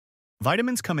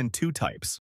Vitamins come in two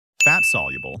types.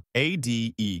 Fat-soluble,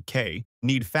 ADEK,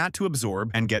 need fat to absorb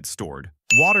and get stored.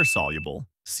 Water-soluble,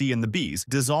 C in the B's,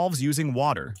 dissolves using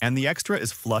water, and the extra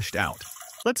is flushed out.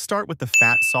 Let's start with the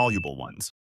fat-soluble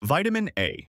ones. Vitamin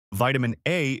A. Vitamin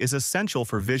A is essential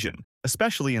for vision,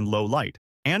 especially in low light,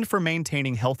 and for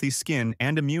maintaining healthy skin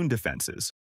and immune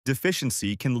defenses.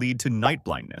 Deficiency can lead to night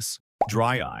blindness,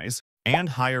 dry eyes, and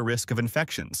higher risk of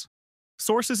infections.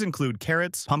 Sources include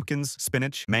carrots, pumpkins,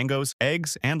 spinach, mangoes,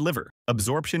 eggs, and liver.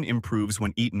 Absorption improves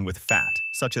when eaten with fat,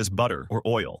 such as butter or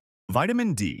oil.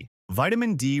 Vitamin D.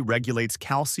 Vitamin D regulates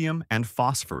calcium and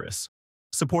phosphorus,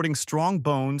 supporting strong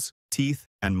bones, teeth,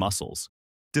 and muscles.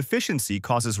 Deficiency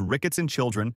causes rickets in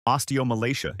children,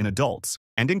 osteomalacia in adults,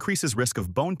 and increases risk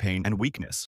of bone pain and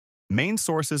weakness. Main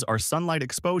sources are sunlight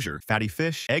exposure, fatty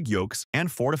fish, egg yolks,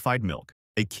 and fortified milk.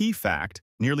 A key fact,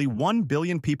 nearly 1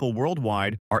 billion people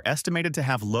worldwide are estimated to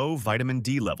have low vitamin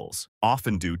D levels,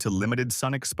 often due to limited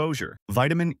sun exposure.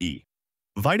 Vitamin E.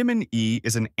 Vitamin E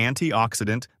is an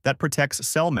antioxidant that protects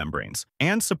cell membranes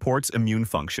and supports immune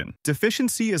function.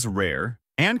 Deficiency is rare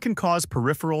and can cause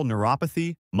peripheral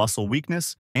neuropathy, muscle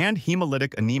weakness, and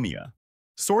hemolytic anemia.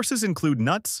 Sources include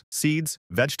nuts, seeds,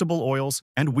 vegetable oils,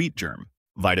 and wheat germ.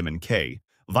 Vitamin K.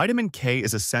 Vitamin K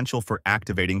is essential for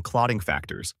activating clotting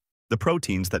factors, the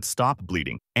proteins that stop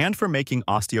bleeding, and for making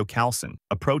osteocalcin,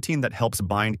 a protein that helps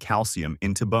bind calcium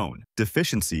into bone.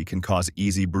 Deficiency can cause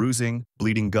easy bruising,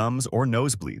 bleeding gums, or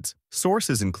nosebleeds.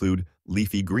 Sources include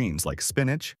leafy greens like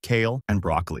spinach, kale, and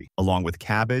broccoli, along with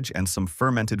cabbage and some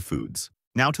fermented foods.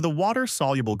 Now to the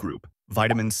water-soluble group,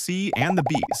 vitamin C and the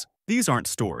Bs. These aren't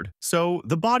stored, so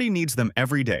the body needs them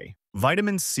every day.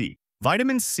 Vitamin C.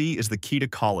 Vitamin C is the key to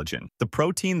collagen, the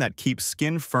protein that keeps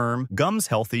skin firm, gums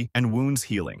healthy, and wounds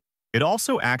healing. It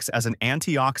also acts as an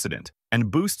antioxidant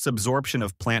and boosts absorption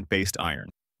of plant-based iron.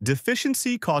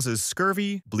 Deficiency causes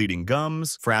scurvy, bleeding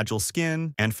gums, fragile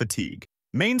skin, and fatigue.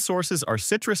 Main sources are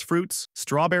citrus fruits,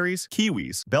 strawberries,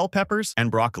 kiwis, bell peppers, and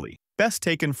broccoli. Best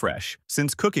taken fresh,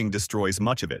 since cooking destroys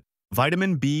much of it.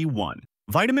 Vitamin B1.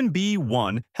 Vitamin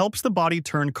B1 helps the body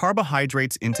turn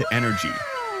carbohydrates into energy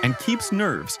and keeps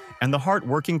nerves and the heart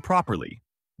working properly.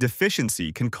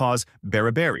 Deficiency can cause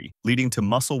beriberi, leading to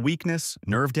muscle weakness,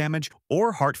 nerve damage,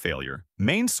 or heart failure.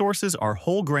 Main sources are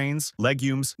whole grains,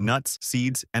 legumes, nuts,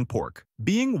 seeds, and pork.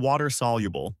 Being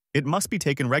water-soluble, it must be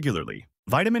taken regularly.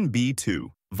 Vitamin B2.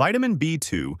 Vitamin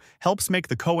B2 helps make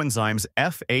the coenzymes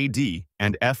FAD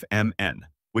and FMN,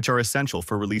 which are essential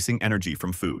for releasing energy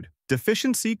from food.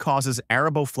 Deficiency causes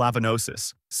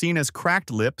araboflavinosis, seen as cracked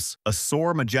lips, a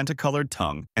sore magenta-colored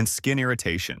tongue, and skin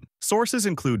irritation. Sources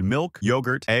include milk,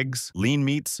 yogurt, eggs, lean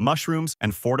meats, mushrooms,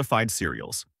 and fortified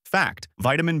cereals. Fact: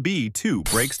 vitamin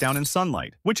B2 breaks down in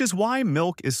sunlight, which is why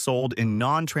milk is sold in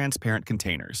non-transparent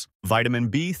containers. Vitamin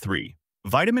B3.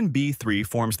 Vitamin B3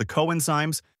 forms the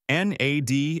coenzymes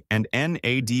NAD and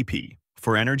NADP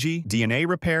for energy, DNA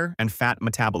repair, and fat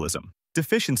metabolism.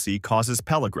 Deficiency causes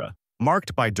pellagra,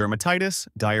 marked by dermatitis,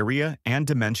 diarrhea, and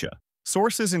dementia.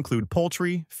 Sources include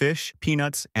poultry, fish,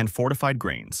 peanuts, and fortified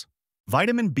grains.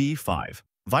 Vitamin B5.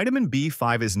 Vitamin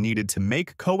B5 is needed to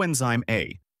make coenzyme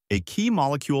A key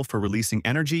molecule for releasing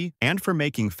energy and for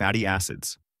making fatty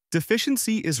acids.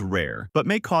 Deficiency is rare, but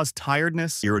may cause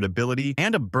tiredness, irritability,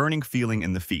 and a burning feeling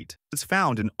in the feet. It's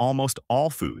found in almost all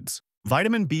foods.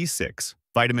 Vitamin B6.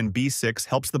 Vitamin B6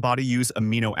 helps the body use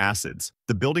amino acids,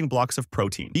 the building blocks of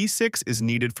protein. B6 is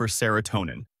needed for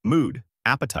serotonin, mood,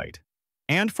 appetite,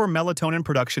 and for melatonin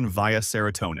production via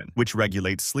serotonin, which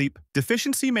regulates sleep.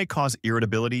 Deficiency may cause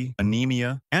irritability,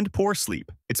 anemia, and poor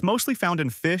sleep. It's mostly found in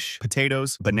fish,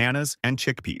 potatoes, bananas, and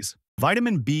chickpeas.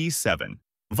 Vitamin B7.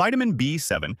 Vitamin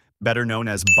B7, better known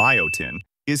as biotin,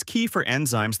 is key for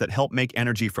enzymes that help make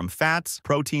energy from fats,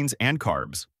 proteins, and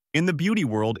carbs. In the beauty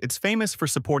world, it's famous for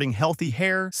supporting healthy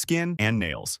hair, skin, and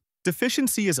nails.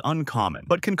 Deficiency is uncommon,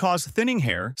 but can cause thinning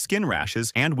hair, skin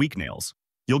rashes, and weak nails.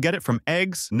 You'll get it from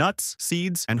eggs, nuts,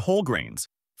 seeds, and whole grains.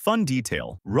 Fun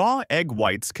detail: raw egg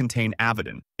whites contain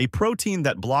avidin, a protein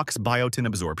that blocks biotin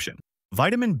absorption.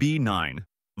 Vitamin B9.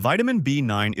 Vitamin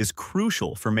B9 is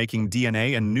crucial for making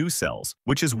DNA and new cells,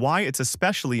 which is why it's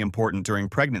especially important during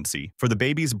pregnancy for the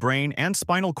baby's brain and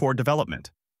spinal cord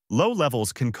development. Low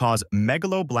levels can cause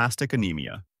megaloblastic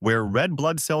anemia, where red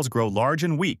blood cells grow large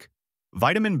and weak.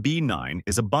 Vitamin B9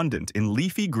 is abundant in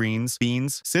leafy greens,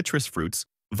 beans, citrus fruits.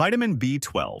 Vitamin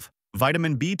B12.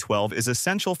 Vitamin B12 is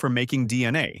essential for making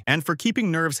DNA and for keeping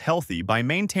nerves healthy by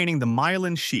maintaining the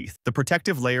myelin sheath, the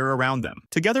protective layer around them.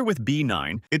 Together with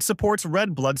B9, it supports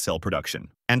red blood cell production,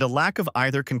 and a lack of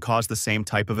either can cause the same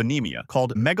type of anemia,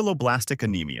 called megaloblastic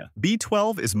anemia.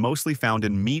 B12 is mostly found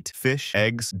in meat, fish,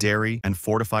 eggs, dairy, and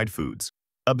fortified foods.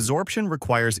 Absorption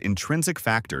requires intrinsic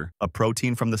factor, a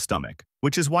protein from the stomach,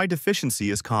 which is why deficiency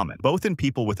is common, both in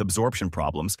people with absorption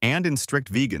problems and in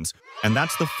strict vegans, and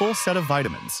that's the full set of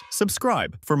vitamins.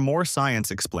 Subscribe for more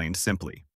science explained simply.